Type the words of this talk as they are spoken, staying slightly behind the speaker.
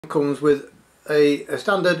Comes with a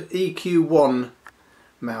standard EQ1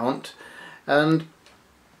 mount, and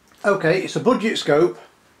okay, it's a budget scope,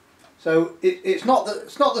 so it's not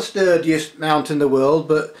the sturdiest mount in the world,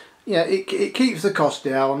 but yeah, it keeps the cost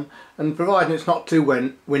down, and providing it's not too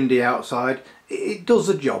windy outside, it does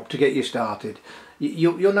the job to get you started.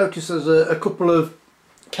 You'll notice there's a couple of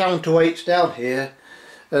counterweights down here,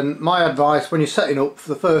 and my advice when you're setting up for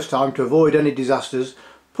the first time to avoid any disasters,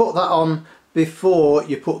 put that on before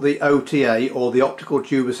you put the OTA or the optical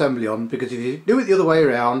tube assembly on, because if you do it the other way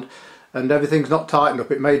around and everything's not tightened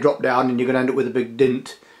up, it may drop down and you're going to end up with a big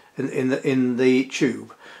dint in the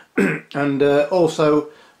tube. And also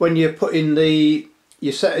when you're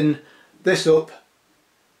you're setting this up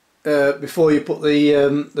before you put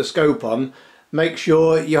the scope on, make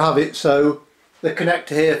sure you have it so the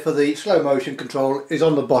connector here for the slow motion control is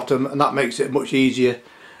on the bottom, and that makes it much easier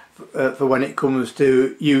for when it comes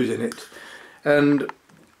to using it. And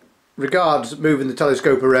regards moving the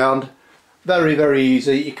telescope around, very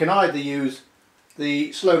easy. You can either use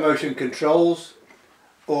the slow motion controls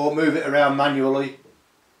or move it around manually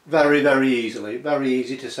very easily. Very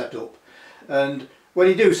easy to set up, and when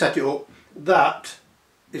you do set it up, that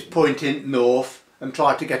is pointing north, and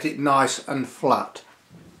try to get it nice and flat.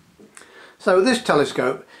 So this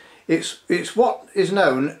telescope, it's what is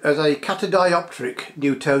known as a catadioptric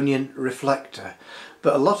Newtonian reflector,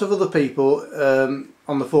 but a lot of other people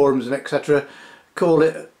on the forums and etc. call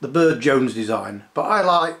it the Bird-Jones design, but I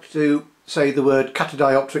like to say the word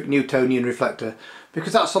catadioptric Newtonian reflector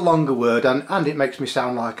because that's a longer word, and it makes me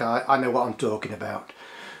sound like I know what I'm talking about.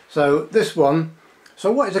 So this one,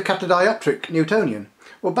 so what is a catadioptric Newtonian?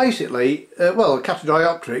 Well, basically, a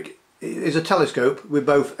catadioptric is a telescope with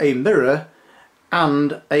both a mirror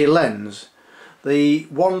and a lens. The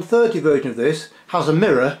 130 version of this has a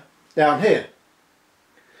mirror down here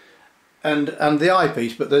and the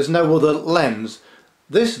eyepiece, but there's no other lens.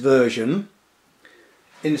 This version,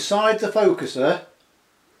 inside the focuser,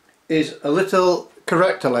 is a little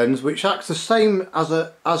corrector lens which acts the same as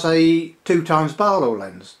a 2x Barlow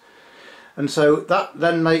lens, and so that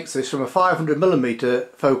then makes this from a 500mm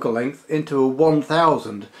focal length into a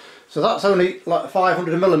 1000. So that's only like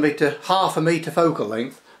 500mm, half a metre focal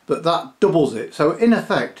length, but that doubles it. So in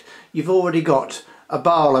effect, you've already got a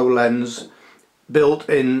Barlow lens built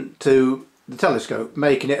into the telescope,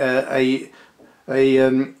 making it a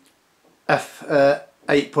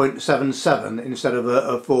f8.77 instead of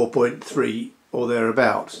a 4.3 or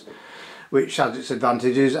thereabouts, which has its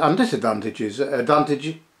advantages and disadvantages.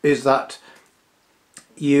 Advantage is that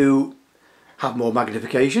you have more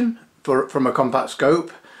magnification from a compact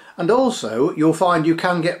scope, and also you'll find you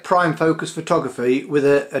can get prime focus photography with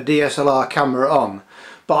a DSLR camera on.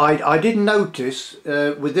 But I did notice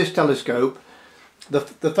with this telescope, the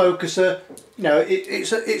focuser, you know,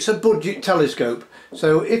 it's a budget telescope,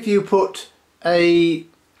 so if you put a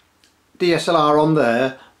DSLR on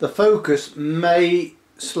there, the focus may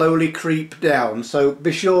slowly creep down, so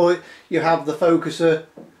be sure you have the focuser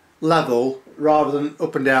level rather than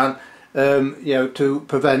up and down, you know, to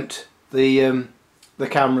prevent the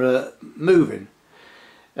camera moving.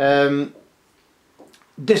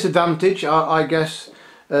 Disadvantage, I guess,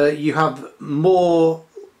 you have more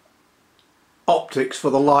optics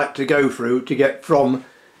for the light to go through to get from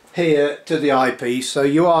here to the eyepiece, so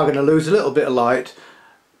you are going to lose a little bit of light,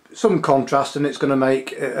 some contrast, and it's going to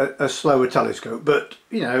make a slower telescope. But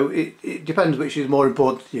you know, it depends which is more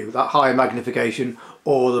important to you, that higher magnification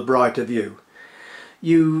or the brighter view.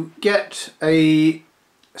 You get a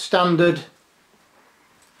standard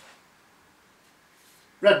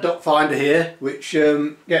red dot finder here, which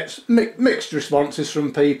gets mixed responses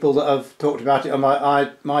from people that have talked about it on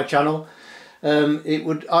my channel.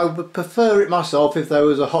 I would prefer it myself if there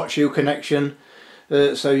was a hot shoe connection,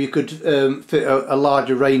 so you could fit a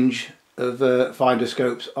larger range of finder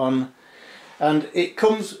scopes on. And it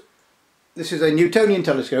comes, this is a Newtonian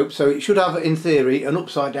telescope, so it should have, in theory, an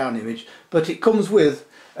upside down image, but it comes with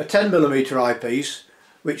a 10mm eyepiece,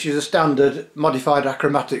 which is a standard modified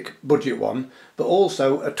achromatic budget one, but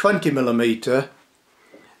also a 20mm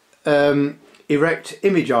erect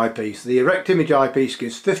image eyepiece. The erect image eyepiece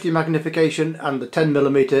gives 50 magnification and the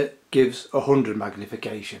 10mm gives 100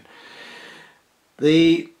 magnification.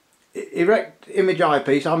 The erect image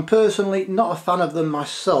eyepiece, I'm personally not a fan of them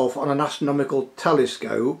myself on an astronomical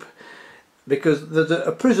telescope, because there's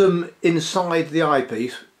a prism inside the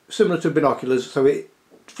eyepiece similar to binoculars, so it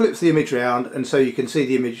flips the image round and so you can see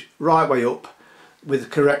the image right way up with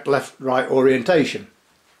correct left-right orientation.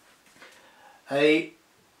 A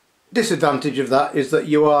disadvantage of that is that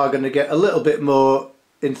you are going to get a little bit more,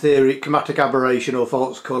 in theory, chromatic aberration or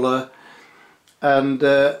false colour, and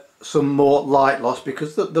some more light loss,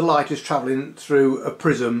 because the light is travelling through a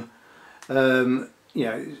prism, you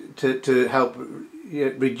know, to help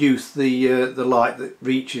reduce the light that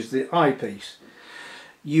reaches the eyepiece.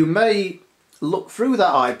 You may look through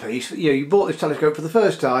that eyepiece. You know, you bought this telescope for the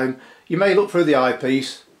first time. You may look through the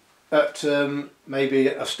eyepiece at maybe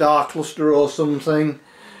a star cluster or something,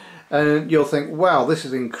 and you'll think, wow, this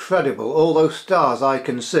is incredible, all those stars I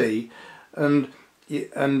can see. And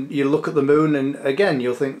you look at the moon, and again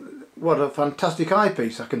you'll think, what a fantastic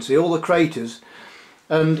eyepiece, I can see all the craters.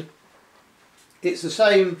 And it's the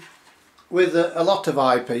same with a lot of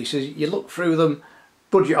eyepieces. You look through them,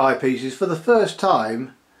 budget eyepieces, for the first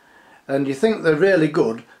time, and you think they're really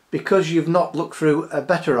good because you've not looked through a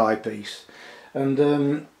better eyepiece.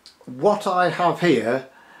 And what I have here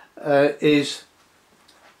is,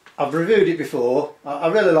 I've reviewed it before. I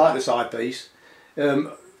really like this eyepiece.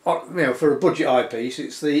 You know, for a budget eyepiece,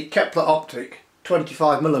 it's the Kepler Optic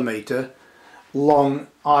 25mm long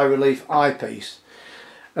eye relief eyepiece,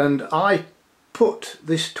 and I put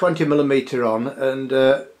this 20mm on, and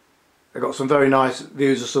I got some very nice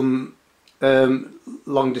views of some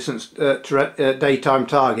long distance daytime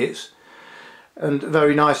targets, and a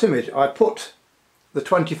very nice image. I put the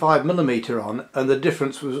 25mm on, and the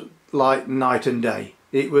difference was like night and day.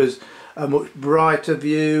 It was a much brighter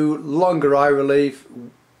view, longer eye relief,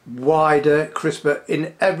 wider, crisper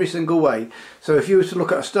in every single way. So if you were to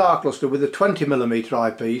look at a star cluster with a 20mm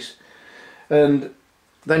eyepiece, and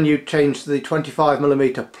then you change to the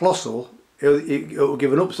 25mm Plusle, it will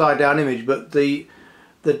give an upside down image, but the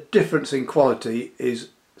difference in quality is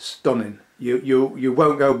stunning. You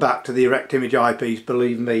won't go back to the erect image eyepiece,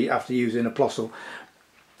 believe me, after using a Plusle.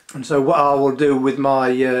 And so what I will do with my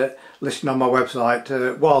listing on my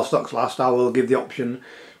website, while stocks last, I will give the option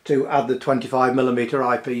to add the 25mm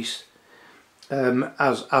eyepiece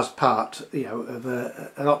as part, you know, of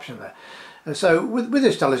an option there. And so with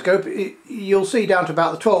this telescope, you'll see down to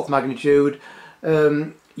about the 12th magnitude.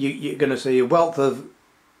 You're going to see a wealth of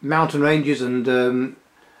mountain ranges and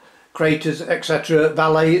craters, etc.,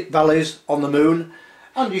 valleys on the moon,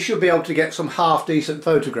 and you should be able to get some half decent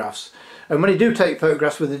photographs. And when you do take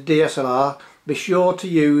photographs with a DSLR, be sure to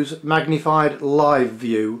use magnified live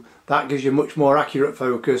view. That gives you much more accurate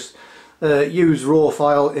focus. Use raw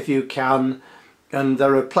file if you can, and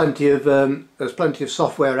there are plenty of there's plenty of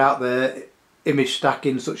software out there, image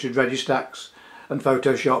stacking such as Registax and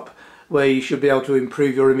Photoshop, where you should be able to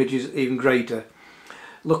improve your images even greater.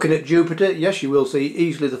 Looking at Jupiter, yes, you will see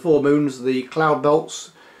easily the 4 moons, the cloud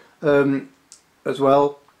belts as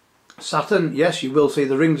well. Saturn, yes, you will see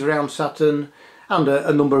the rings around Saturn and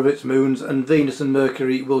a number of its moons, and Venus and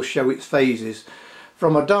Mercury will show its phases.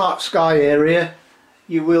 From a dark sky area,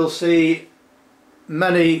 you will see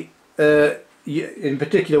many, in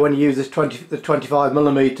particular when you use this the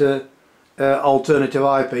 25mm alternative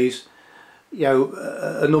eyepiece, you know,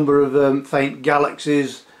 a number of faint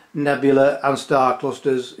galaxies, nebula and star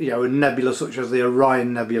clusters, you know, a nebula such as the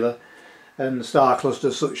Orion Nebula, and star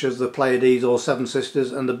clusters such as the Pleiades or Seven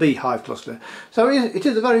Sisters and the Beehive cluster. So it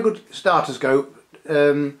is a very good starter scope,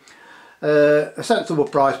 a sensible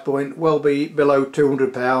price point, will be below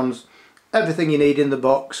 £200. Everything you need in the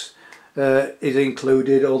box is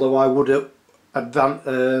included, although I would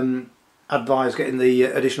advise getting the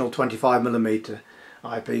additional 25mm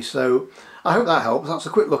eyepiece. So I hope that helps. That's a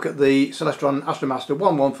quick look at the Celestron Astromaster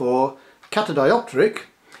 114 catadioptric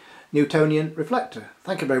Newtonian reflector.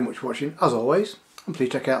 Thank you very much for watching, as always, and please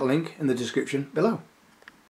check out the link in the description below.